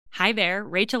Hi there,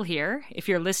 Rachel here. If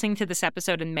you're listening to this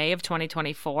episode in May of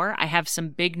 2024, I have some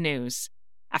big news.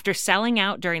 After selling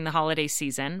out during the holiday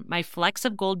season, my Flecks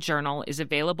of Gold journal is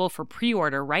available for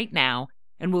pre-order right now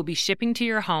and will be shipping to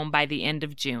your home by the end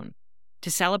of June. To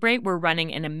celebrate, we're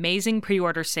running an amazing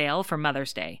pre-order sale for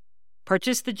Mother's Day.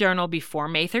 Purchase the journal before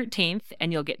May 13th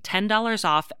and you'll get $10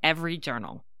 off every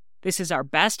journal. This is our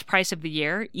best price of the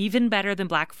year, even better than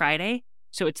Black Friday,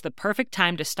 so it's the perfect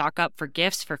time to stock up for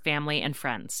gifts for family and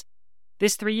friends.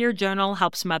 This 3-year journal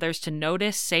helps mothers to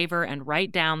notice, savor, and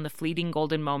write down the fleeting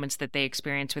golden moments that they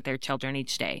experience with their children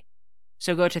each day.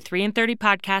 So go to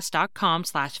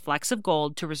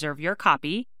 3in30podcast.com/flecksofgold to reserve your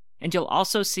copy, and you'll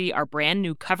also see our brand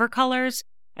new cover colors,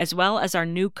 as well as our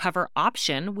new cover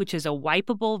option, which is a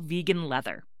wipeable vegan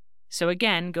leather. So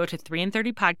again, go to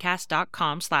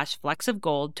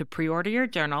 3in30podcast.com/flecksofgold to pre-order your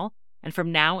journal, and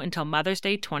from now until Mother's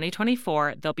Day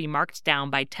 2024, they'll be marked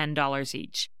down by $10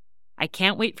 each. I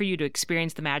can't wait for you to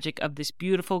experience the magic of this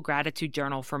beautiful gratitude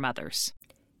journal for mothers.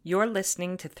 You're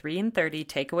listening to 3 in 30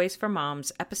 Takeaways for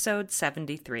Moms, episode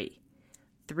 73.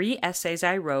 3 essays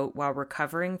I wrote while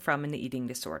recovering from an eating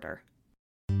disorder.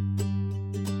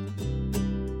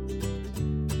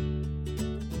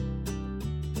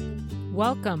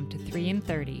 Welcome to 3 in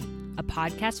 30, a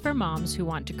podcast for moms who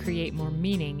want to create more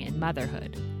meaning in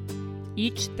motherhood.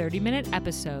 Each 30-minute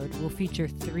episode will feature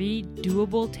 3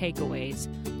 doable takeaways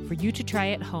for you to try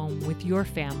at home with your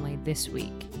family this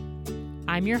week.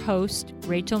 I'm your host,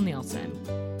 Rachel Nielsen.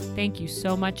 Thank you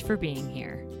so much for being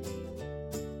here.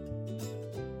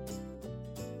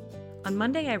 On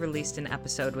Monday, I released an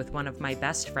episode with one of my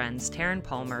best friends, Taryn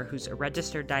Palmer, who's a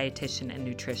registered dietitian and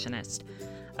nutritionist,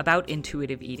 about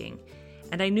intuitive eating.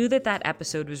 And I knew that that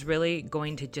episode was really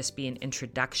going to just be an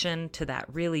introduction to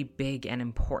that really big and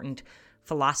important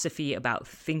philosophy about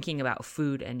thinking about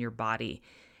food and your body.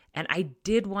 And I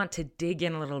did want to dig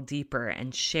in a little deeper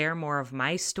and share more of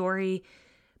my story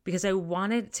because I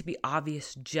wanted it to be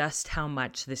obvious just how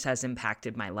much this has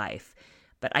impacted my life.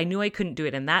 But I knew I couldn't do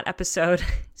it in that episode,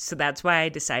 so that's why I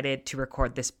decided to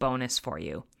record this bonus for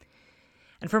you.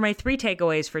 And for my 3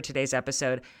 takeaways for today's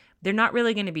episode, they're not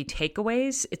really going to be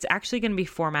takeaways. It's actually going to be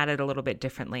formatted a little bit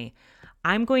differently.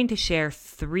 I'm going to share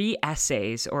 3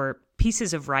 essays or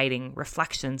pieces of writing,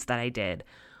 reflections that I did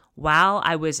while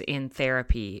I was in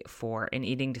therapy for an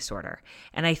eating disorder.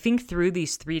 And I think through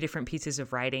these 3 different pieces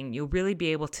of writing, you'll really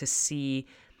be able to see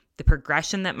the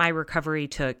progression that my recovery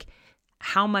took,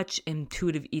 how much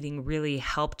intuitive eating really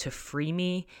helped to free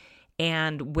me,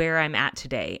 and where I'm at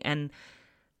today. And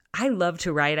I love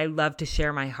to write. I love to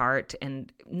share my heart,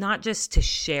 and not just to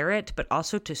share it, but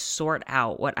also to sort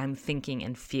out what I'm thinking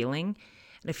and feeling.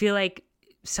 And I feel like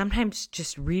sometimes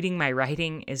just reading my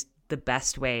writing is the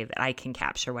best way that I can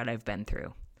capture what I've been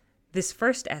through. This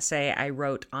first essay I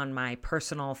wrote on my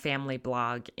personal family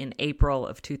blog in April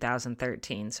of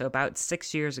 2013, so about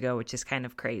 6 years ago, which is kind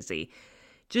of crazy.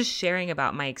 Just sharing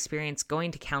about my experience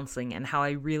going to counseling and how I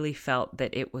really felt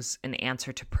that it was an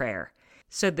answer to prayer.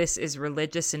 So this is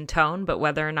religious in tone, but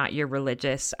whether or not you're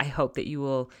religious, I hope that you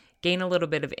will gain a little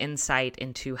bit of insight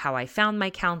into how I found my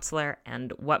counselor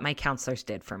and what my counselors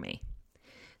did for me.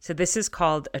 So this is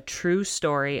called A True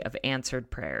Story of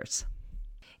Answered Prayers.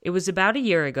 It was about a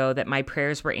year ago that my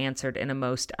prayers were answered in a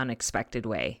most unexpected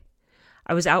way.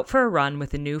 I was out for a run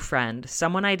with a new friend,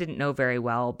 someone I didn't know very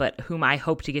well, but whom I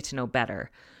hoped to get to know better,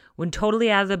 when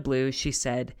totally out of the blue, she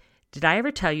said, "Did I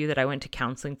ever tell you that I went to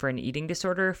counseling for an eating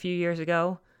disorder a few years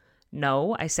ago?"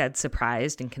 "No," I said,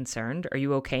 surprised and concerned. "Are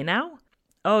you okay now?"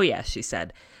 "Oh, yes," she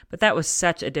said, "but that was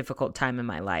such a difficult time in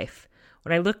my life.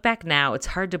 When I look back now, it's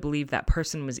hard to believe that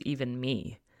person was even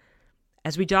me."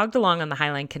 As we jogged along on the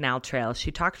Highline Canal Trail, she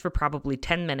talked for probably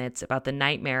 10 minutes about the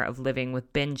nightmare of living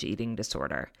with binge eating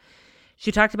disorder.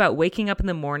 She talked about waking up in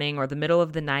the morning or the middle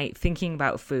of the night thinking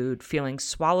about food, feeling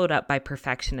swallowed up by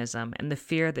perfectionism and the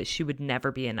fear that she would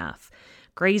never be enough,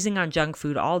 grazing on junk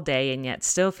food all day and yet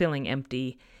still feeling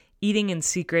empty, eating in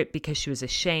secret because she was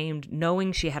ashamed,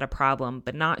 knowing she had a problem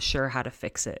but not sure how to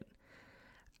fix it.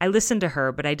 I listened to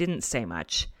her, but I didn't say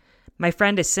much. My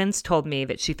friend has since told me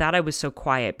that she thought I was so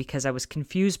quiet because I was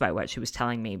confused by what she was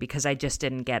telling me because I just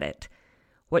didn't get it.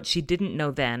 What she didn't know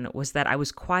then was that I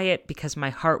was quiet because my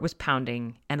heart was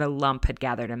pounding and a lump had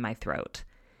gathered in my throat.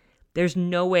 There's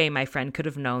no way my friend could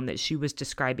have known that she was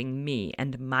describing me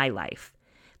and my life.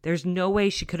 There's no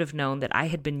way she could have known that I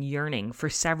had been yearning for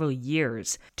several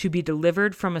years to be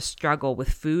delivered from a struggle with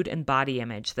food and body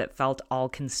image that felt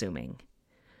all-consuming.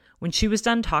 When she was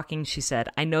done talking, she said,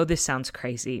 "I know this sounds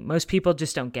crazy. Most people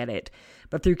just don't get it.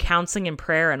 But through counseling and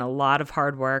prayer and a lot of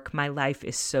hard work, my life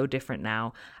is so different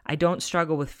now. I don't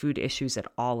struggle with food issues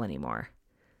at all anymore."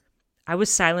 I was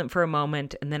silent for a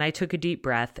moment, and then I took a deep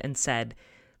breath and said,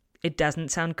 "It doesn't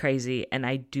sound crazy, and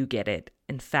I do get it.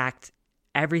 In fact,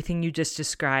 everything you just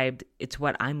described, it's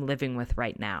what I'm living with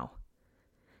right now."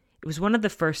 It was one of the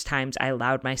first times I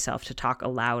allowed myself to talk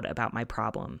aloud about my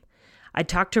problem. I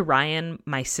talked to Ryan,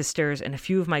 my sisters, and a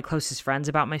few of my closest friends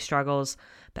about my struggles,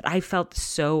 but I felt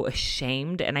so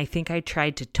ashamed, and I think I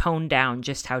tried to tone down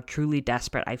just how truly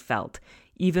desperate I felt,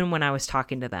 even when I was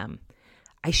talking to them.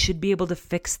 I should be able to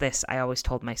fix this, I always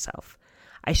told myself.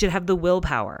 I should have the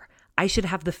willpower. I should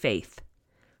have the faith.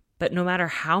 But no matter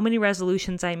how many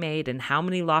resolutions I made and how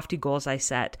many lofty goals I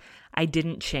set, I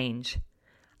didn't change.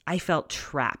 I felt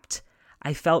trapped.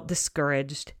 I felt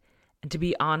discouraged. And to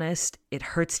be honest, it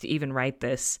hurts to even write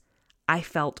this. I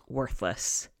felt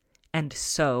worthless and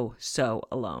so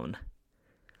alone.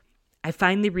 I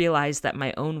finally realized that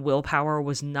my own willpower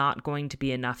was not going to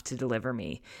be enough to deliver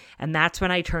me, and that's when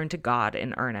I turned to God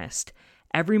in earnest.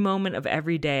 Every moment of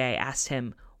every day I asked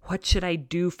him, "What should I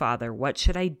do, Father? What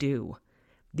should I do?"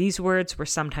 These words were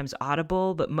sometimes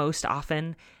audible, but most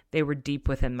often they were deep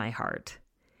within my heart.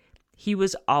 He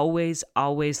was always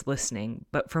listening,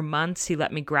 but for months he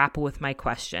let me grapple with my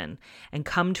question and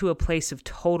come to a place of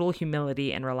total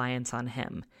humility and reliance on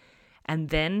him. And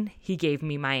then he gave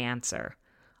me my answer,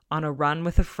 on a run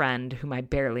with a friend whom I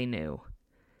barely knew.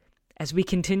 As we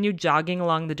continued jogging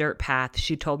along the dirt path,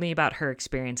 she told me about her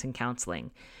experience in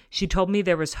counseling. She told me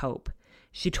there was hope.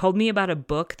 She told me about a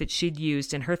book that she'd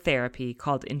used in her therapy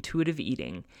called Intuitive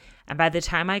Eating, and by the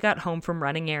time I got home from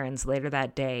running errands later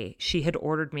that day, she had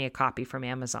ordered me a copy from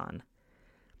Amazon.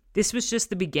 This was just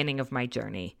the beginning of my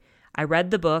journey. I read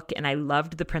the book and I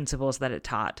loved the principles that it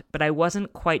taught, but I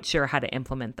wasn't quite sure how to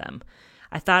implement them.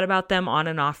 I thought about them on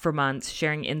and off for months,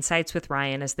 sharing insights with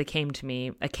Ryan as they came to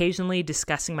me, occasionally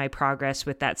discussing my progress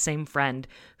with that same friend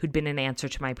who'd been an answer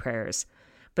to my prayers.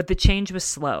 But the change was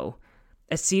slow.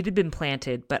 A seed had been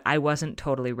planted, but I wasn't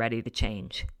totally ready to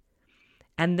change.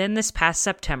 And then this past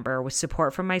September, with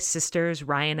support from my sisters,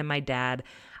 Ryan, and my dad,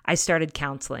 I started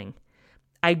counseling.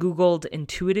 I Googled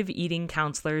Intuitive Eating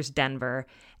Counselors Denver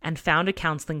and found a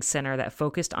counseling center that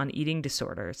focused on eating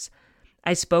disorders.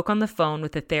 I spoke on the phone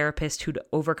with a therapist who'd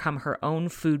overcome her own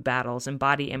food battles and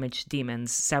body image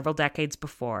demons several decades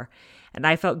before, and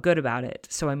I felt good about it,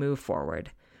 so I moved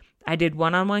forward. I did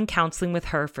one-on-one counseling with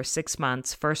her for 6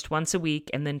 months, first once a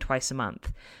week and then twice a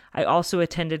month. I also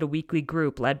attended a weekly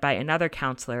group led by another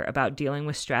counselor about dealing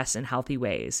with stress in healthy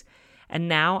ways. And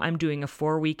now I'm doing a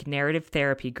 4-week narrative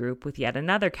therapy group with yet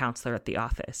another counselor at the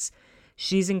office.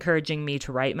 She's encouraging me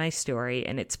to write my story,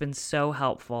 and it's been so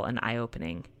helpful and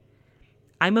eye-opening.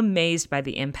 I'm amazed by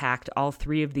the impact all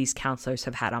 3 of these counselors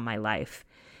have had on my life.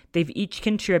 They've each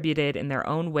contributed in their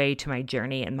own way to my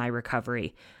journey and my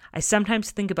recovery. I sometimes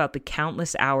think about the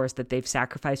countless hours that they've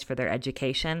sacrificed for their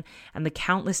education and the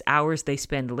countless hours they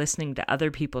spend listening to other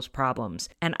people's problems,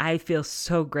 and I feel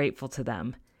so grateful to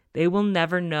them. They will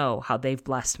never know how they've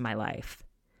blessed my life.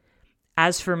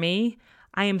 As for me,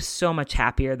 I am so much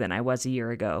happier than I was a year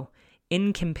ago,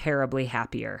 incomparably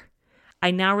happier. I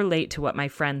now relate to what my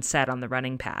friend said on the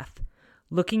running path.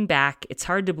 Looking back, it's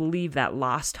hard to believe that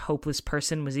lost, hopeless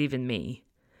person was even me.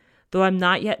 Though I'm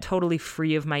not yet totally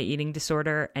free of my eating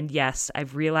disorder, and yes,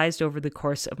 I've realized over the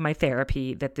course of my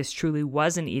therapy that this truly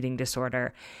was an eating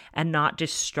disorder and not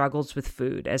just struggles with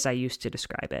food as I used to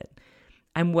describe it.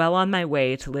 I'm well on my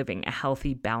way to living a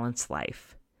healthy, balanced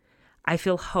life. I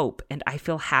feel hope, and I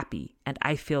feel happy, and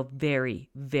I feel very,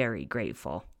 very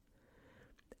grateful.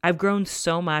 I've grown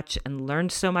so much and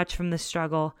learned so much from this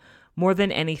struggle. More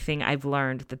than anything, I've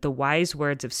learned that the wise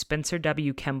words of Spencer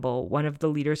W. Kimball, one of the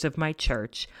leaders of my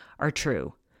church, are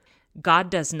true.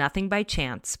 God does nothing by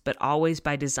chance, but always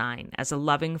by design, as a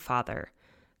loving Father.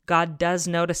 God does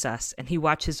notice us, and He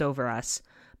watches over us,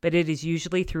 but it is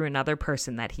usually through another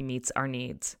person that He meets our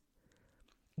needs.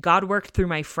 God worked through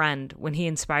my friend when He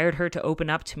inspired her to open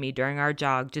up to me during our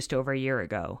jog just over a year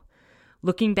ago.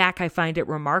 Looking back, I find it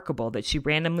remarkable that she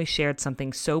randomly shared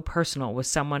something so personal with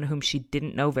someone whom she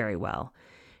didn't know very well.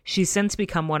 She's since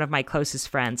become one of my closest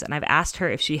friends, and I've asked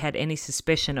her if she had any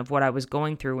suspicion of what I was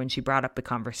going through when she brought up the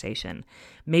conversation.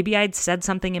 Maybe I'd said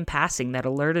something in passing that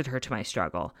alerted her to my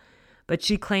struggle. But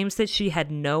she claims that she had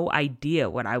no idea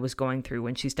what I was going through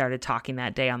when she started talking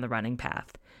that day on the running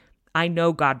path. I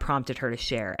know God prompted her to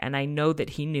share, and I know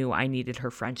that He knew I needed her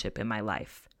friendship in my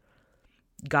life.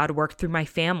 God worked through my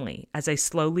family as I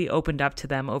slowly opened up to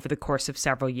them over the course of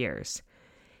several years.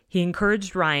 He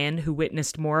encouraged Ryan, who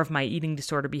witnessed more of my eating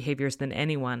disorder behaviors than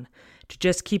anyone, to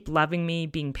just keep loving me,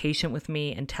 being patient with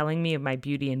me, and telling me of my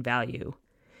beauty and value.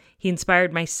 He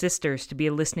inspired my sisters to be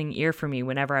a listening ear for me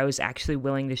whenever I was actually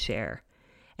willing to share.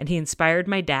 and he inspired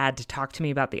my dad to talk to me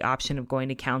about the option of going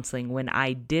to counseling when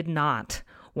I did not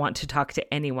want to talk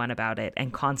to anyone about it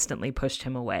and constantly pushed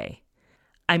him away.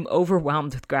 I'm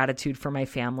overwhelmed with gratitude for my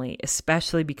family,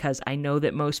 especially because I know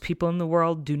that most people in the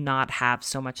world do not have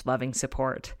so much loving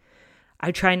support.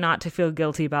 I try not to feel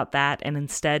guilty about that and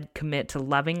instead commit to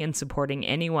loving and supporting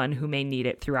anyone who may need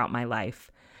it throughout my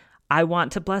life. I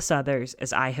want to bless others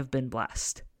as I have been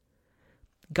blessed.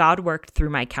 God worked through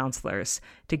my counselors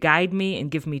to guide me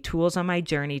and give me tools on my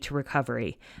journey to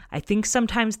recovery. I think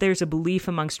sometimes there's a belief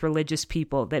amongst religious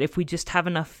people that if we just have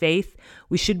enough faith,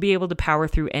 we should be able to power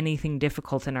through anything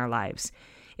difficult in our lives.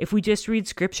 If we just read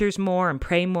scriptures more and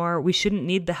pray more, we shouldn't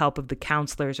need the help of the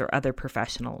counselors or other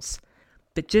professionals.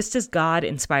 But just as God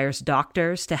inspires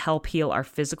doctors to help heal our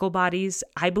physical bodies,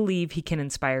 I believe he can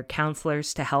inspire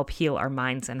counselors to help heal our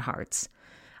minds and hearts.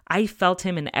 I felt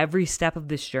him in every step of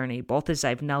this journey, both as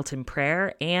I've knelt in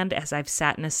prayer and as I've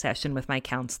sat in a session with my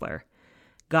counselor.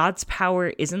 God's power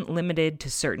isn't limited to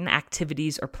certain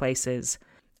activities or places.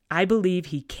 I believe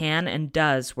he can and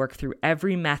does work through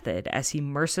every method as he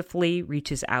mercifully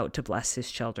reaches out to bless his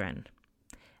children.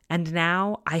 And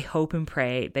now I hope and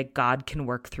pray that God can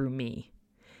work through me.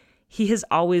 He has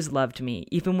always loved me,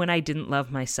 even when I didn't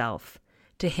love myself.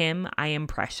 To him, I am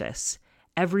precious.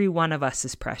 Every one of us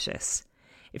is precious.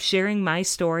 If sharing my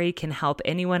story can help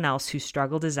anyone else who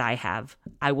struggled as I have,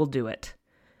 I will do it.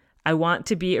 I want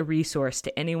to be a resource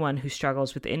to anyone who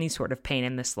struggles with any sort of pain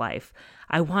in this life.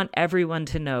 I want everyone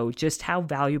to know just how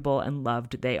valuable and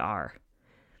loved they are.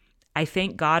 I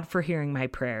thank God for hearing my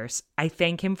prayers. I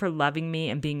thank him for loving me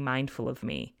and being mindful of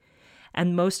me.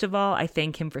 And most of all, I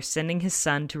thank him for sending his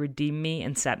son to redeem me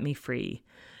and set me free.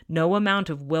 No amount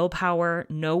of willpower,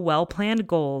 no well-planned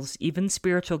goals, even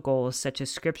spiritual goals such as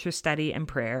scripture study and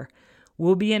prayer,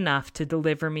 will be enough to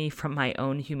deliver me from my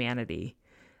own humanity.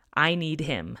 I need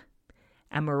him.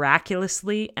 And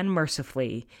miraculously and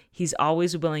mercifully, he's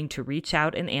always willing to reach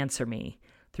out and answer me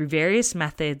through various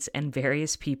methods and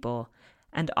various people,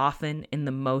 and often in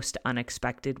the most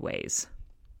unexpected ways.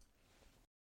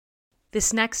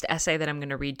 This next essay that I'm going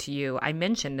to read to you, I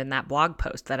mentioned in that blog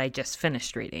post that I just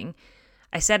finished reading.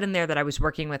 I said in there that I was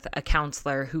working with a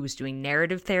counselor who was doing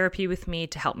narrative therapy with me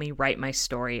to help me write my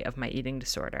story of my eating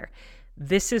disorder.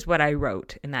 This is what I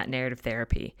wrote in that narrative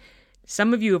therapy.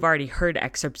 Some of you have already heard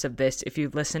excerpts of this if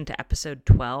you've listened to episode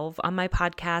 12 on my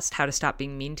podcast, How to Stop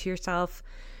Being Mean to Yourself.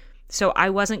 So I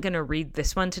wasn't going to read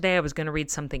this one today. I was going to read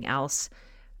something else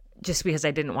just because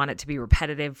I didn't want it to be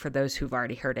repetitive for those who've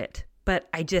already heard it. But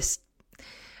I just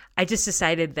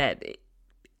decided that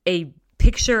a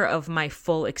picture of my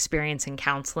full experience in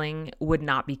counseling would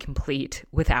not be complete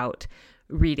without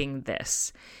reading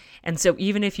this. And so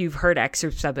even if you've heard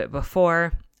excerpts of it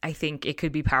before, I think it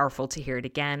could be powerful to hear it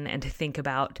again and to think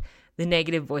about the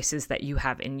negative voices that you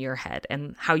have in your head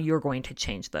and how you're going to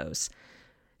change those.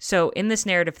 So in this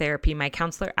narrative therapy, my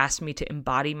counselor asked me to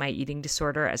embody my eating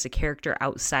disorder as a character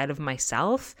outside of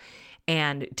myself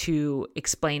and to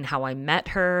explain how I met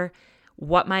her,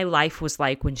 what my life was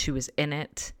like when she was in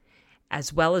it,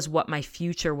 as well as what my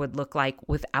future would look like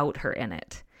without her in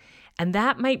it. And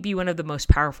that might be one of the most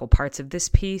powerful parts of this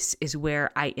piece, is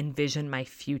where I envision my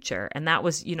future. And that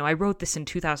was, I wrote this in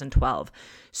 2012.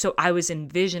 So I was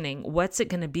envisioning what's it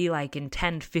going to be like in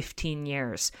 10, 15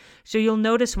 years. So you'll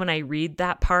notice when I read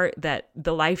that part that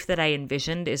the life that I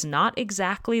envisioned is not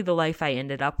exactly the life I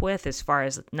ended up with as far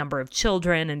as number of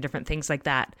children and different things like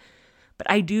that.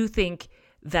 But I do think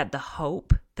that the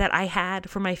hope that I had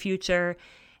for my future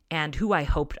and who I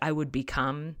hoped I would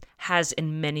become has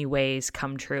in many ways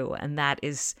come true. And that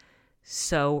is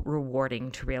so rewarding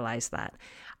to realize that.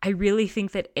 I really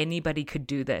think that anybody could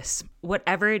do this.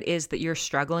 Whatever it is that you're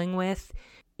struggling with,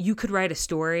 you could write a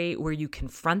story where you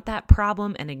confront that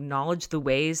problem and acknowledge the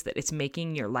ways that it's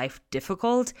making your life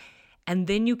difficult. And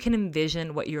then you can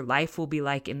envision what your life will be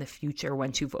like in the future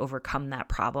once you've overcome that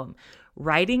problem.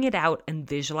 Writing it out and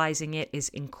visualizing it is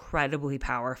incredibly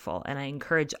powerful, and I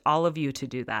encourage all of you to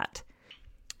do that.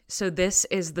 So this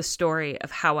is the story of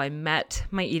how I met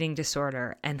my eating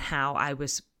disorder and how I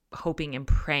was hoping and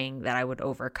praying that I would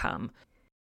overcome.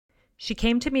 She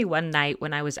came to me one night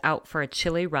when I was out for a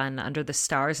chilly run under the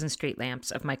stars and street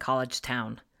lamps of my college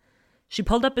town. She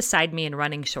pulled up beside me in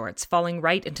running shorts, falling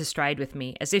right into stride with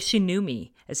me, as if she knew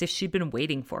me, as if she'd been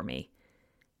waiting for me.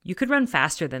 "You could run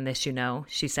faster than this,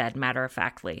 she said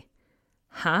matter-of-factly.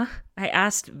 "Huh?" I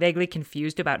asked, vaguely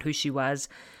confused about who she was,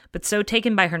 but so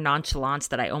taken by her nonchalance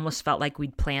that I almost felt like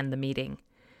we'd planned the meeting.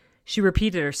 She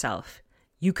repeated herself,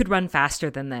 "You could run faster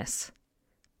than this."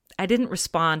 I didn't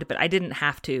respond, but I didn't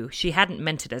have to. She hadn't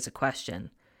meant it as a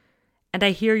question. "And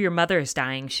I hear your mother is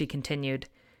dying," she continued.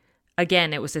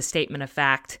 Again, it was a statement of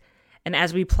fact. And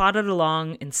as we plodded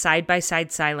along in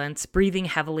side-by-side silence, breathing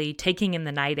heavily, taking in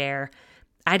the night air,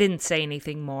 I didn't say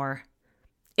anything more.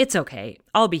 "It's okay.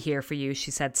 I'll be here for you," she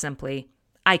said simply.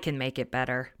 "I can make it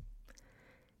better."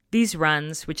 These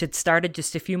runs, which had started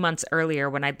just a few months earlier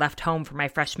when I'd left home for my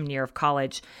freshman year of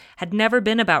college, had never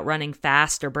been about running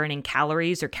fast or burning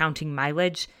calories or counting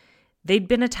mileage. They'd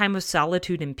been a time of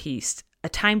solitude and peace, a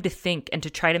time to think and to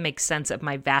try to make sense of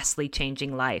my vastly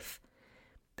changing life.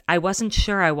 I wasn't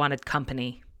sure I wanted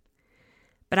company.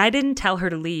 But I didn't tell her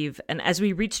to leave, and as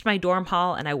we reached my dorm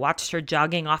hall and I watched her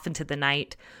jogging off into the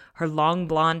night, her long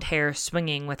blonde hair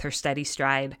swinging with her steady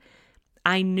stride,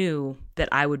 I knew that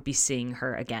I would be seeing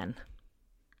her again.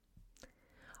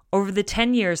 Over the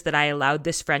 10 years that I allowed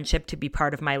this friendship to be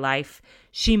part of my life,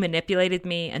 she manipulated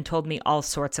me and told me all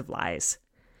sorts of lies.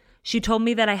 She told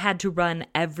me that I had to run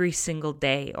every single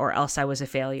day or else I was a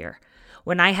failure.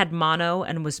 When I had mono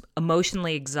and was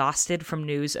emotionally exhausted from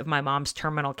news of my mom's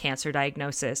terminal cancer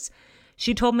diagnosis,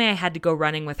 she told me I had to go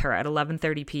running with her at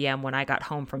 11:30 p.m. when I got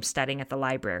home from studying at the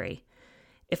library.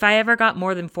 If I ever got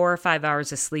more than 4 or 5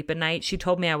 hours of sleep a night, she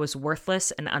told me I was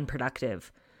worthless and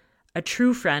unproductive. A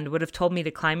true friend would have told me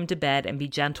to climb into bed and be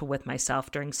gentle with myself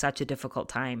during such a difficult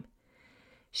time.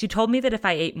 She told me that if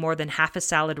I ate more than half a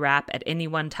salad wrap at any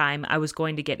one time, I was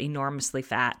going to get enormously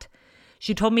fat.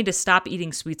 She told me to stop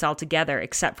eating sweets altogether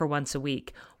except for once a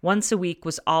week. Once a week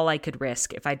was all I could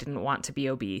risk if I didn't want to be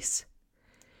obese.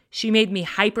 She made me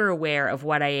hyper aware of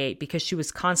what I ate because she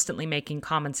was constantly making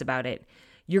comments about it.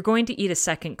 "You're going to eat a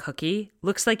second cookie?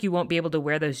 Looks like you won't be able to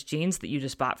wear those jeans that you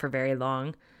just bought for very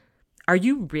long. Are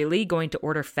you really going to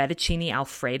order fettuccine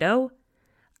Alfredo?"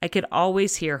 I could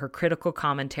always hear her critical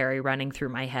commentary running through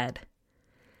my head.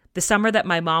 The summer that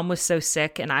my mom was so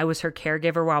sick and I was her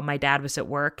caregiver while my dad was at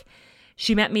work,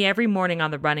 she met me every morning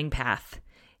on the running path.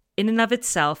 In and of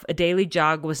itself, a daily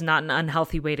jog was not an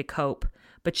unhealthy way to cope,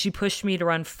 but she pushed me to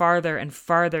run farther and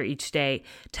farther each day,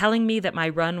 telling me that my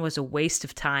run was a waste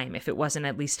of time if it wasn't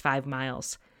at least 5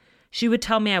 miles. She would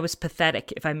tell me I was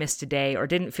pathetic if I missed a day or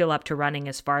didn't feel up to running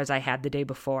as far as I had the day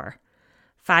before.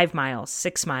 5 miles,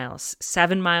 6 miles,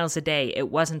 7 miles a day, it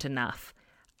wasn't enough.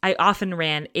 I often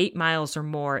ran 8 miles or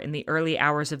more in the early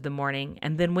hours of the morning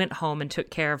and then went home and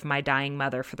took care of my dying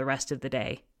mother for the rest of the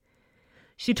day.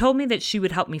 She told me that she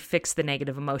would help me fix the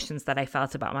negative emotions that I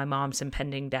felt about my mom's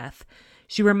impending death.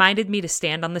 She reminded me to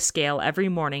stand on the scale every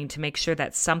morning to make sure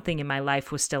that something in my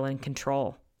life was still in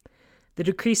control. The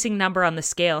decreasing number on the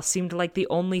scale seemed like the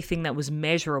only thing that was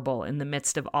measurable in the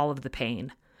midst of all of the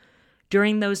pain.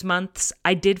 During those months,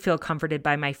 I did feel comforted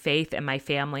by my faith and my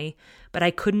family, but I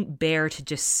couldn't bear to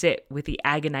just sit with the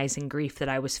agonizing grief that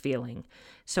I was feeling,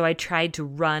 so I tried to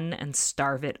run and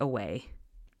starve it away.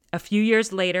 A few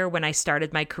years later, when I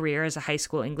started my career as a high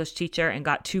school English teacher and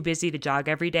got too busy to jog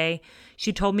every day,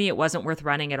 she told me it wasn't worth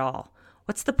running at all.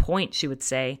 "What's the point?" she would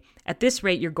say. "At this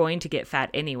rate, you're going to get fat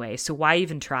anyway, so why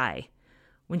even try?"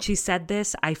 When she said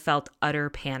this, I felt utter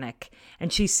panic,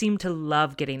 and she seemed to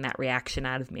love getting that reaction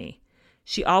out of me.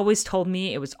 She always told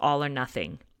me it was all or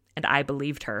nothing, and I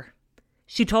believed her.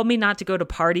 She told me not to go to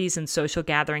parties and social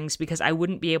gatherings because I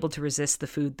wouldn't be able to resist the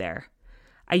food there.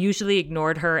 I usually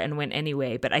ignored her and went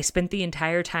anyway, but I spent the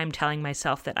entire time telling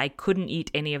myself that I couldn't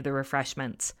eat any of the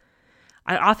refreshments.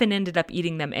 I often ended up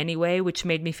eating them anyway, which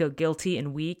made me feel guilty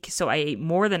and weak, so I ate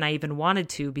more than I even wanted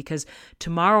to because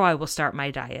tomorrow I will start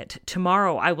my diet.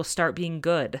 Tomorrow I will start being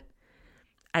good.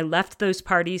 I left those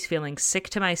parties feeling sick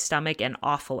to my stomach and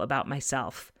awful about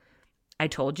myself. "I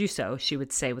told you so," she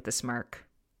would say with a smirk.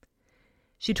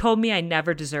 She told me I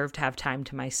never deserved to have time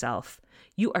to myself.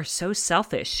 "You are so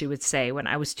selfish," she would say when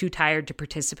I was too tired to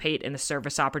participate in a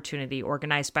service opportunity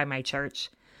organized by my church.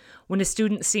 When a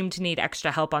student seemed to need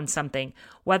extra help on something,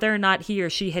 whether or not he or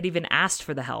she had even asked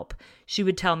for the help, she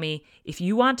would tell me, "If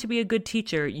you want to be a good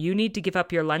teacher, you need to give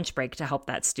up your lunch break to help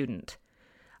that student."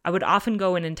 I would often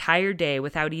go an entire day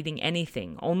without eating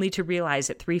anything, only to realize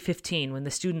at 3:15 when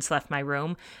the students left my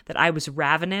room that I was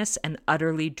ravenous and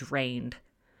utterly drained.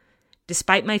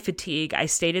 Despite my fatigue, I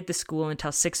stayed at the school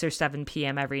until 6 or 7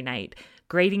 p.m. every night,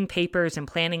 grading papers and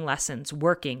planning lessons,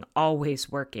 working,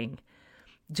 always working.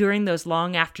 During those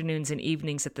long afternoons and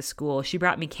evenings at the school, she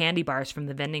brought me candy bars from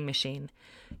the vending machine.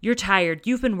 "You're tired.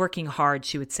 You've been working hard,"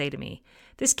 she would say to me.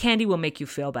 "This candy will make you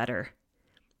feel better."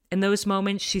 In those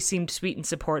moments, she seemed sweet and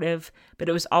supportive, but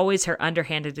it was always her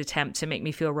underhanded attempt to make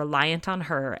me feel reliant on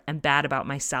her and bad about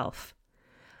myself.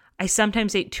 I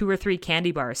sometimes ate 2 or 3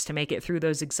 candy bars to make it through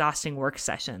those exhausting work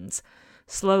sessions.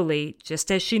 Slowly,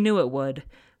 just as she knew it would,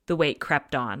 the weight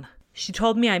crept on. She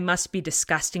told me I must be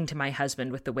disgusting to my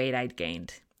husband with the weight I'd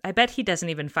gained. I bet he doesn't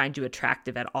even find you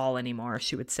attractive at all anymore,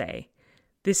 she would say.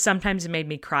 This sometimes made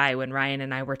me cry when Ryan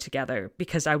and I were together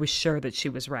because I was sure that she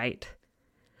was right.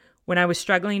 When I was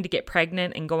struggling to get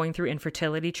pregnant and going through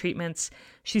infertility treatments,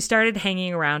 she started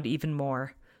hanging around even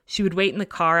more. She would wait in the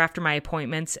car after my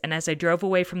appointments, and as I drove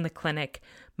away from the clinic,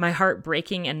 my heart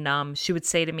breaking and numb, she would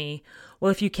say to me,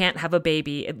 "Well, if you can't have a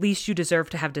baby, at least you deserve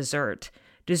to have dessert.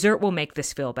 Dessert will make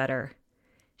this feel better."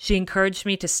 She encouraged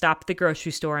me to stop at the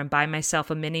grocery store and buy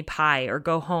myself a mini pie or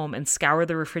go home and scour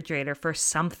the refrigerator for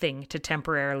something to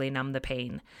temporarily numb the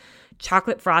pain.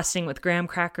 Chocolate frosting with graham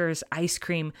crackers, ice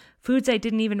cream, foods I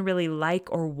didn't even really like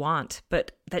or want,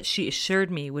 but that she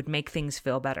assured me would make things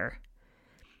feel better.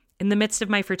 In the midst of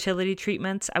my fertility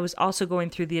treatments, I was also going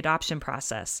through the adoption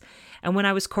process, and when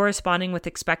I was corresponding with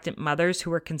expectant mothers who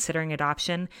were considering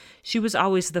adoption, she was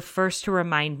always the first to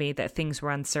remind me that things were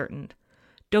uncertain.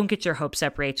 "Don't get your hopes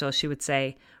up, Rachel," she would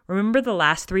say. "Remember the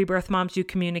last 3 birth moms you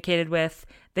communicated with?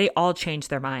 They all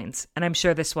changed their minds, and I'm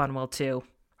sure this one will too."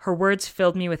 Her words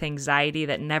filled me with anxiety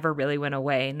that never really went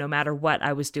away, no matter what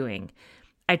I was doing.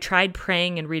 I tried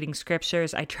praying and reading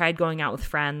scriptures. I tried going out with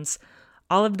friends.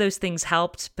 All of those things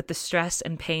helped, but the stress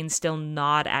and pain still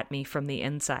gnawed at me from the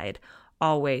inside.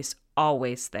 Always,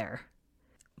 always there.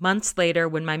 Months later,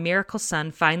 when my miracle son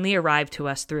finally arrived to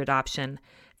us through adoption,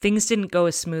 things didn't go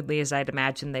as smoothly as I'd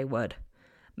imagined they would.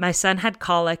 My son had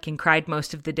colic and cried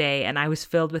most of the day, and I was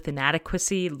filled with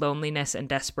inadequacy, loneliness, and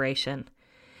desperation.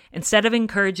 Instead of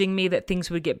encouraging me that things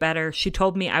would get better, she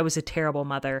told me I was a terrible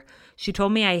mother. She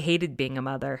told me I hated being a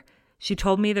mother. She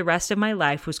told me the rest of my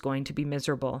life was going to be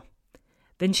miserable.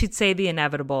 Then she'd say the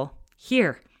inevitable,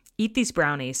 "Here, eat these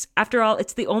brownies. After all,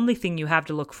 it's the only thing you have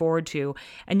to look forward to,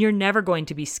 and you're never going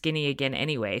to be skinny again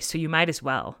anyway, so you might as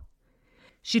well."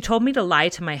 She told me to lie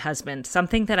to my husband,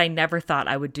 something that I never thought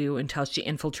I would do until she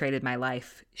infiltrated my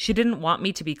life. She didn't want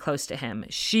me to be close to him.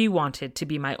 She wanted to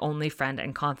be my only friend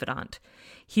and confidant.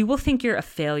 "He will think you're a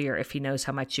failure if he knows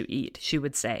how much you eat," she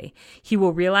would say. "He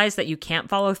will realize that you can't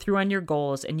follow through on your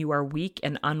goals and you are weak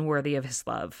and unworthy of his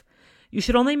love. You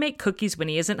should only make cookies when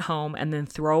he isn't home and then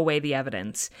throw away the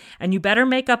evidence. And you better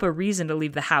make up a reason to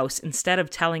leave the house instead of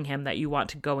telling him that you want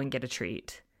to go and get a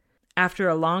treat." After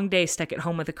a long day stuck at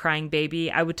home with a crying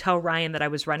baby, I would tell Ryan that I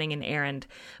was running an errand,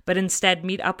 but instead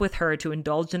meet up with her to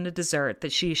indulge in a dessert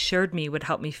that she assured me would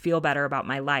help me feel better about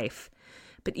my life.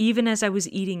 But even as I was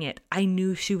eating it, I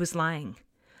knew she was lying.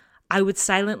 I would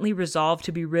silently resolve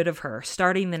to be rid of her,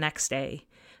 starting the next day.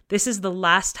 This is the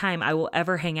last time I will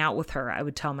ever hang out with her, I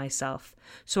would tell myself,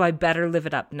 so I better live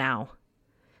it up now.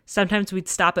 Sometimes we'd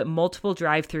stop at multiple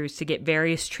drive-thrus to get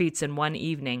various treats in one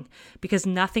evening because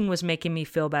nothing was making me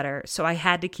feel better, so I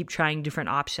had to keep trying different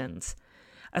options.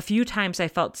 A few times I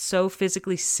felt so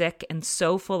physically sick and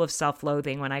so full of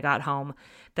self-loathing when I got home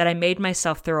that I made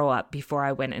myself throw up before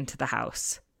I went into the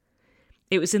house.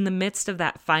 It was in the midst of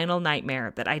that final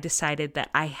nightmare that I decided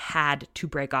that I had to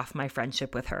break off my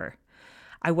friendship with her.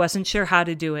 I wasn't sure how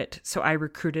to do it, so I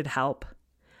recruited help.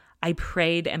 I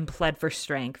prayed and pled for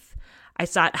strength. I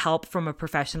sought help from a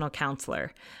professional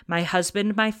counselor. My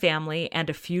husband, my family, and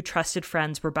a few trusted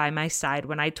friends were by my side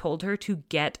when I told her to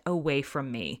get away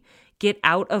from me. "Get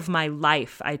out of my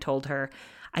life," I told her.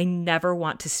 "I never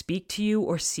want to speak to you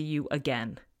or see you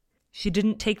again." She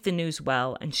didn't take the news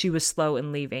well, and she was slow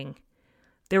in leaving.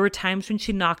 There were times when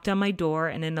she knocked on my door,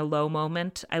 and in a low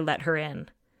moment, I let her in.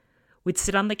 We'd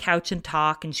sit on the couch and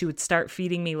talk, and she would start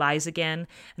feeding me lies again,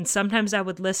 and sometimes I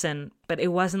would listen, but it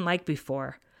wasn't like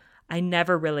before. I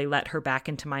never really let her back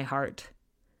into my heart.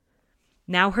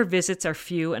 Now her visits are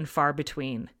few and far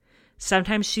between.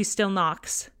 Sometimes she still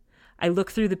knocks. I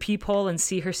look through the peephole and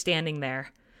see her standing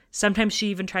there. Sometimes she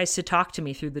even tries to talk to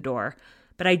me through the door,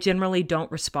 but I generally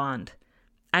don't respond.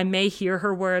 I may hear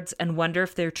her words and wonder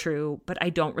if they're true, but I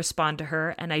don't respond to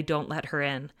her and I don't let her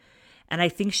in. And I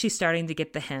think she's starting to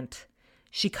get the hint.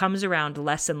 She comes around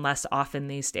less and less often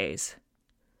these days.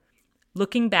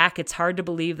 Looking back, it's hard to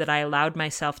believe that I allowed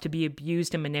myself to be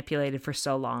abused and manipulated for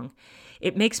so long.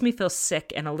 It makes me feel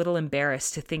sick and a little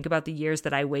embarrassed to think about the years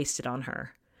that I wasted on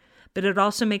her. But it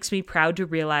also makes me proud to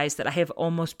realize that I have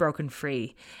almost broken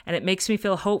free, and it makes me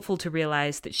feel hopeful to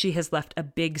realize that she has left a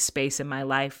big space in my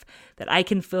life that I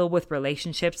can fill with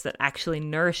relationships that actually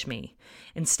nourish me,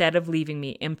 instead of leaving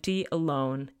me empty,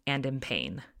 alone, and in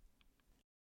pain.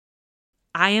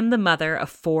 I am the mother of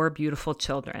 4 beautiful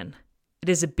children. It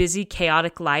is a busy,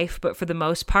 chaotic life, but for the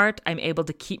most part, I'm able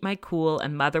to keep my cool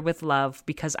and mother with love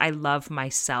because I love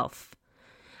myself.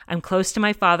 I'm close to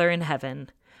my Father in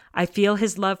heaven. I feel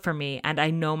his love for me, and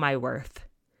I know my worth.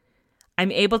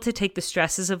 I'm able to take the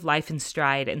stresses of life in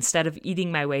stride instead of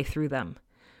eating my way through them.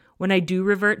 When I do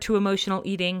revert to emotional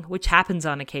eating, which happens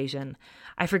on occasion,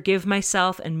 I forgive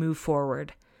myself and move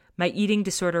forward. My eating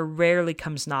disorder rarely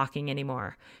comes knocking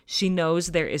anymore. She knows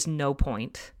there is no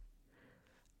point.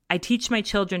 I teach my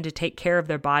children to take care of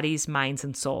their bodies, minds,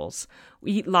 and souls.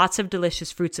 We eat lots of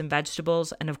delicious fruits and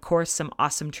vegetables, and of course, some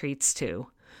awesome treats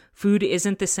too. Food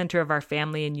isn't the center of our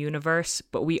family and universe,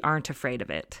 but we aren't afraid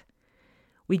of it.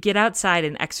 We get outside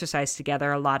and exercise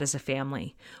together a lot as a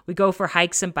family. We go for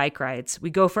hikes and bike rides. We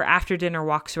go for after-dinner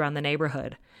walks around the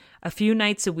neighborhood. A few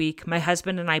nights a week, my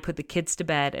husband and I put the kids to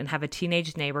bed and have a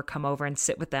teenage neighbor come over and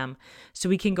sit with them so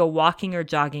we can go walking or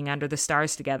jogging under the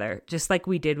stars together, just like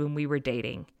we did when we were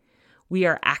dating. We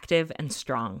are active and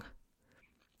strong.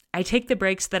 I take the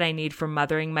breaks that I need from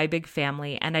mothering my big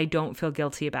family, and I don't feel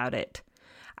guilty about it.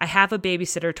 I have a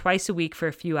babysitter twice a week for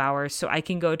a few hours so I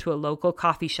can go to a local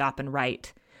coffee shop and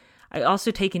write. I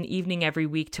also take an evening every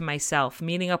week to myself,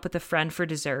 meeting up with a friend for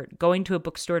dessert, going to a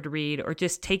bookstore to read, or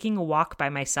just taking a walk by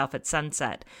myself at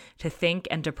sunset to think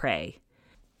and to pray.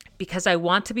 Because I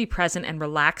want to be present and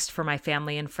relaxed for my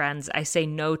family and friends, I say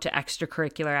no to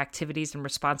extracurricular activities and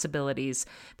responsibilities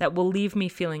that will leave me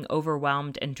feeling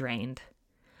overwhelmed and drained.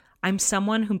 I'm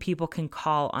someone whom people can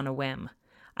call on a whim.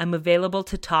 I'm available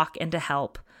to talk and to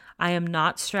help. I am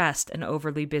not stressed and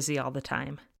overly busy all the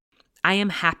time. I am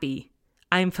happy.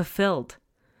 I am fulfilled.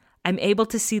 I'm able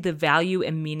to see the value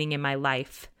and meaning in my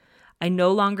life. I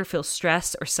no longer feel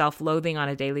stress or self-loathing on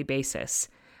a daily basis.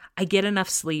 I get enough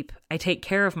sleep. I take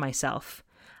care of myself.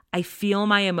 I feel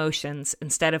my emotions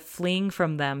instead of fleeing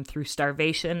from them through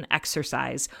starvation,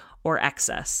 exercise, or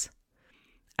excess.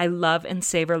 I love and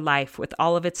savor life with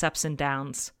all of its ups and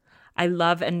downs. I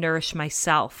love and nourish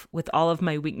myself with all of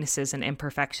my weaknesses and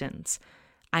imperfections.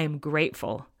 I am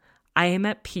grateful. I am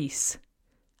at peace.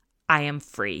 I am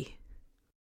free.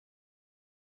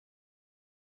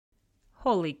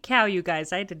 Holy cow, you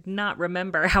guys, I did not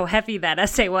remember how heavy that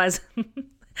essay was.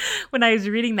 When I was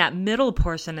reading that middle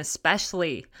portion,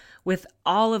 especially with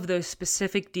all of those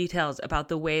specific details about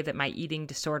the way that my eating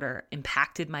disorder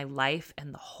impacted my life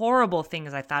and the horrible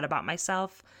things I thought about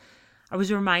myself, I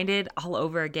was reminded all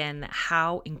over again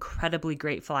how incredibly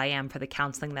grateful I am for the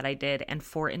counseling that I did and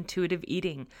for intuitive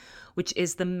eating, which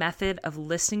is the method of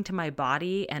listening to my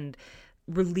body and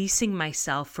releasing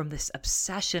myself from this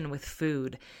obsession with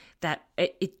food that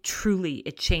it truly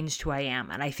changed who I am.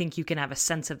 And I think you can have a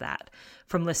sense of that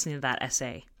from listening to that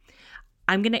essay.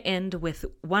 I'm going to end with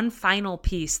one final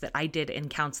piece that I did in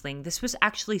counseling. This was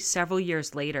actually several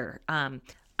years later.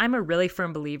 I'm a really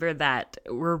firm believer that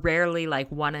we're rarely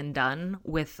like one and done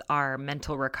with our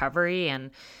mental recovery. And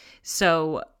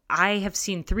so I have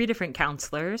seen 3 different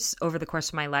counselors over the course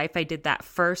of my life. I did that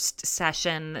first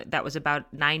session that was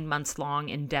about 9 months long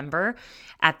in Denver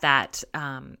at that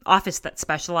office that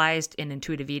specialized in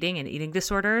intuitive eating and eating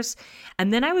disorders.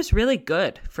 And then I was really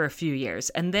good for a few years.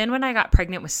 And then when I got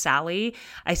pregnant with Sally,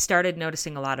 I started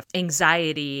noticing a lot of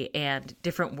anxiety and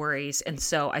different worries. And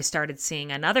so I started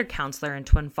seeing another counselor in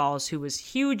Twin Falls who was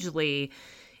hugely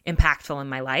impactful in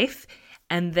my life.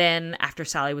 And then after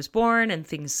Sally was born and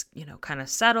things, kind of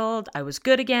settled, I was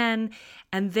good again.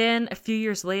 And then a few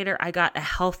years later, I got a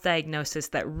health diagnosis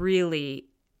that really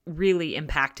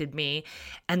impacted me.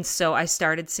 And so I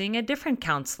started seeing a different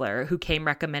counselor who came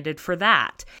recommended for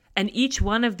that. And each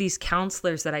one of these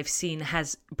counselors that I've seen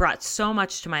has brought so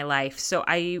much to my life. So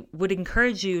I would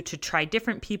encourage you to try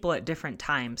different people at different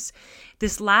times.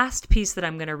 This last piece that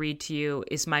I'm going to read to you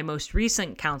is my most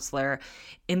recent counselor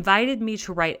invited me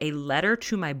to write a letter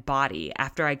to my body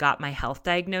after I got my health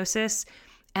diagnosis.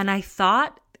 And I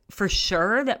thought for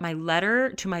sure that my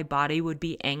letter to my body would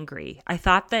be angry. I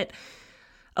thought that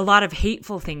a lot of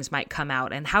hateful things might come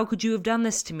out and how could you have done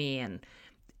this to me? And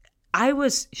I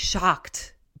was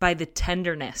shocked by the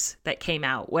tenderness that came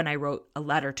out when I wrote a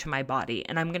letter to my body.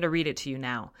 And I'm going to read it to you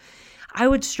now. I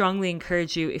would strongly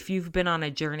encourage you, if you've been on a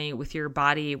journey with your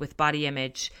body, with body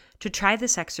image, to try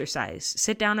this exercise.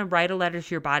 Sit down and write a letter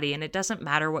to your body, and it doesn't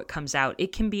matter what comes out.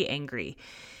 It can be angry.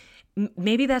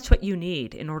 Maybe that's what you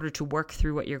need in order to work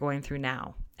through what you're going through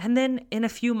now. And then in a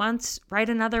few months, write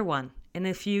another one. In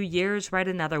a few years, write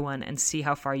another one and see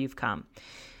how far you've come.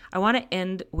 I want to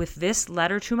end with this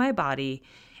letter to my body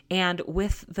and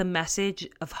with the message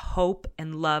of hope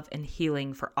and love and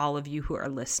healing for all of you who are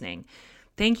listening.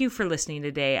 Thank you for listening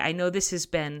today. I know this has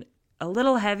been a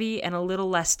little heavy and a little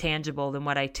less tangible than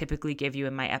what I typically give you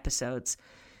in my episodes.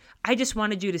 I just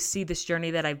wanted you to see this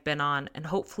journey that I've been on and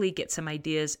hopefully get some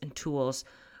ideas and tools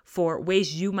for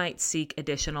ways you might seek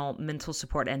additional mental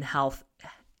support and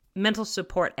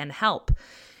help,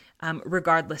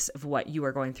 regardless of what you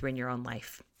are going through in your own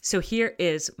life. So here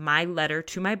is my letter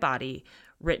to my body,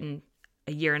 written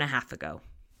a year and a half ago.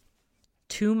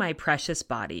 To my precious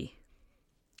body.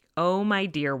 Oh, my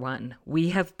dear one, we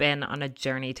have been on a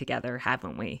journey together,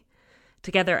 haven't we?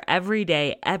 Together every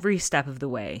day, every step of the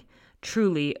way.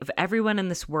 Truly, of everyone in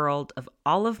this world, of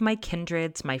all of my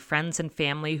kindreds, my friends and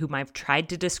family whom I've tried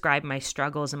to describe my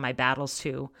struggles and my battles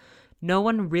to, no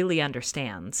one really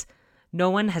understands. No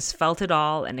one has felt it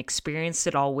all and experienced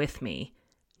it all with me.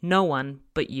 No one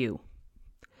but you.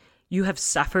 You have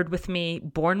suffered with me,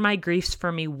 borne my griefs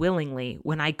for me willingly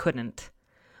when I couldn't.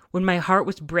 When my heart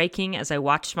was breaking as I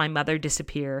watched my mother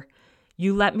disappear,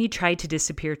 you let me try to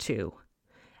disappear too.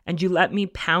 And you let me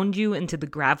pound you into the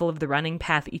gravel of the running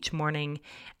path each morning,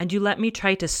 and you let me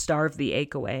try to starve the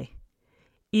ache away.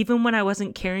 Even when I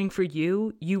wasn't caring for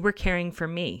you, you were caring for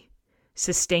me,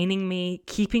 sustaining me,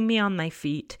 keeping me on my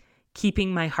feet,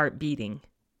 keeping my heart beating.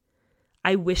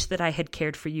 I wish that I had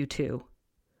cared for you too.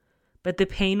 But the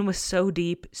pain was so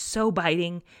deep, so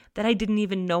biting, that I didn't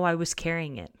even know I was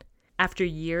carrying it. After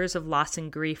years of loss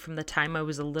and grief from the time I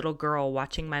was a little girl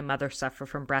watching my mother suffer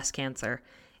from breast cancer,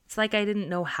 it's like I didn't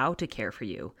know how to care for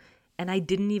you, and I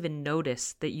didn't even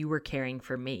notice that you were caring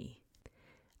for me.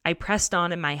 I pressed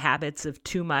on in my habits of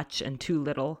too much and too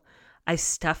little. I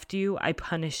stuffed you, I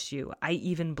punished you, I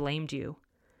even blamed you.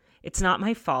 It's not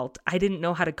my fault. I didn't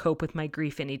know how to cope with my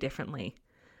grief any differently.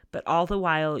 But all the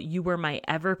while, you were my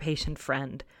ever-patient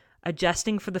friend,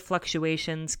 adjusting for the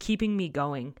fluctuations, keeping me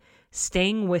going,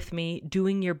 staying with me,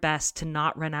 doing your best to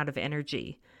not run out of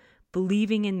energy,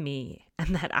 believing in me,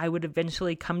 and that I would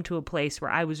eventually come to a place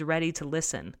where I was ready to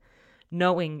listen,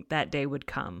 knowing that day would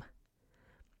come.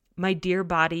 My dear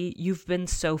body, you've been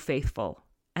so faithful,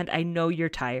 and I know you're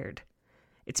tired.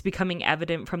 It's becoming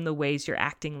evident from the ways you're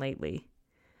acting lately.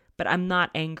 But I'm not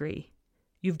angry.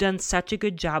 You've done such a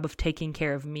good job of taking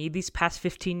care of me these past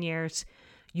 15 years.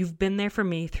 You've been there for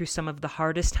me through some of the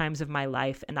hardest times of my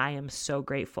life, and I am so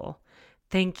grateful.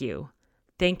 Thank you.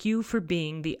 Thank you for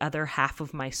being the other half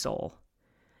of my soul.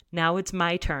 Now it's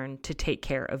my turn to take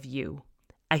care of you.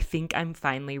 I think I'm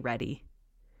finally ready.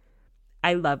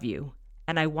 I love you,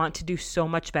 and I want to do so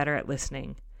much better at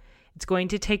listening. It's going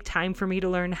to take time for me to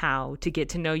learn how to get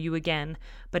to know you again,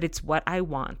 but it's what I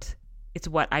want. It's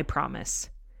what I promise.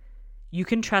 You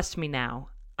can trust me now.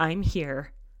 I'm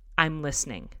here. I'm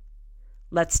listening.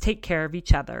 Let's take care of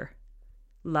each other.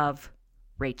 Love,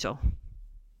 Rachel.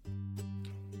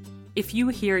 If you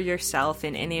hear yourself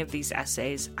in any of these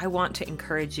essays, I want to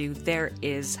encourage you, there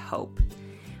is hope.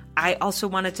 I also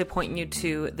wanted to point you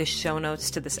to the show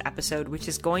notes to this episode, which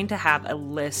is going to have a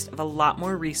list of a lot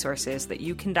more resources that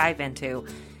you can dive into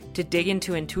to dig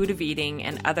into intuitive eating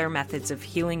and other methods of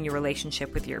healing your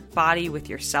relationship with your body, with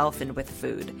yourself, and with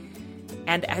food.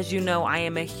 And as you know, I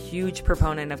am a huge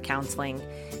proponent of counseling.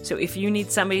 So if you need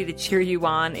somebody to cheer you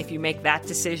on, if you make that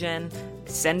decision,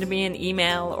 send me an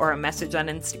email or a message on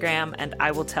Instagram, and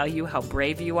I will tell you how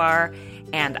brave you are,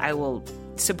 and I will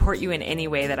support you in any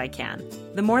way that I can.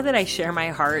 The more that I share my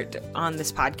heart on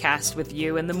this podcast with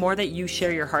you, and the more that you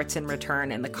share your hearts in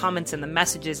return in the comments and the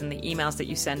messages and the emails that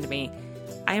you send me,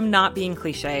 I am not being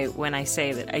cliche when I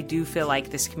say that I do feel like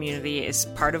this community is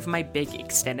part of my big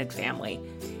extended family.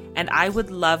 And I would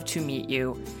love to meet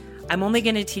you. I'm only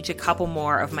going to teach a couple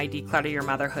more of my Declutter Your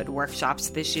Motherhood workshops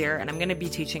this year, and I'm going to be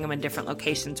teaching them in different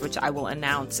locations, which I will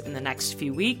announce in the next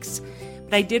few weeks.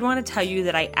 But I did want to tell you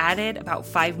that I added about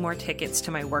 5 more tickets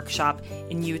to my workshop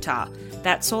in Utah.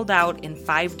 That sold out in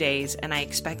 5 days, and I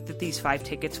expect that these 5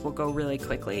 tickets will go really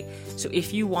quickly. So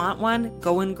if you want one,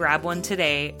 go and grab one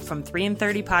today from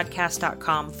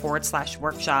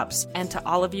 3in30podcast.com/workshops. And to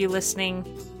all of you listening,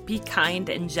 be kind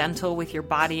and gentle with your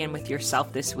body and with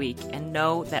yourself this week, and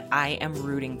know that I am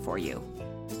rooting for you.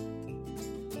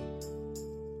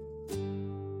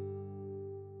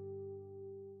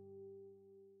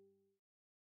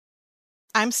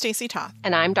 I'm Stacey Toth.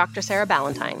 And I'm Dr. Sarah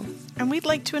Ballantyne. And we'd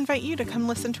like to invite you to come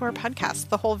listen to our podcast,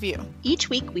 The Whole View. Each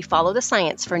week, we follow the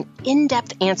science for an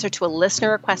in-depth answer to a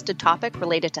listener-requested topic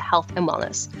related to health and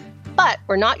wellness. But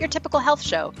we're not your typical health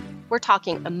show. We're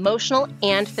talking emotional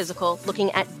and physical,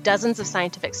 looking at dozens of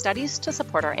scientific studies to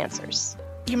support our answers.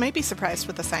 You might be surprised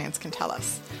what the science can tell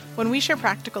us. When we share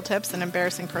practical tips and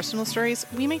embarrassing personal stories,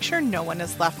 we make sure no one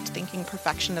is left thinking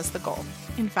perfection is the goal.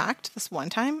 In fact, this one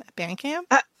time at band camp...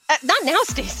 Not now,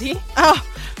 Stacey. Oh,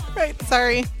 right,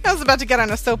 sorry. I was about to get on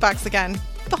a soapbox again.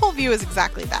 The Whole View is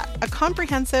exactly that, a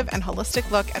comprehensive and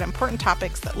holistic look at important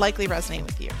topics that likely resonate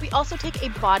with you. We also take a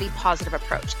body-positive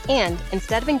approach, and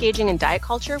instead of engaging in diet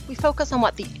culture, we focus on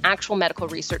what the actual medical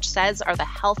research says are the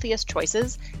healthiest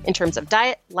choices in terms of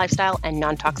diet, lifestyle, and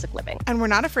non-toxic living. And we're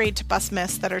not afraid to bust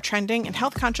myths that are trending in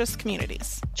health-conscious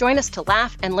communities. Join us to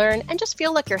laugh and learn and just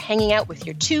feel like you're hanging out with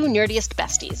your two nerdiest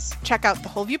besties. Check out The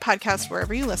Whole View podcast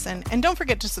wherever you listen, and don't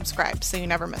forget to subscribe so you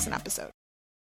never miss an episode.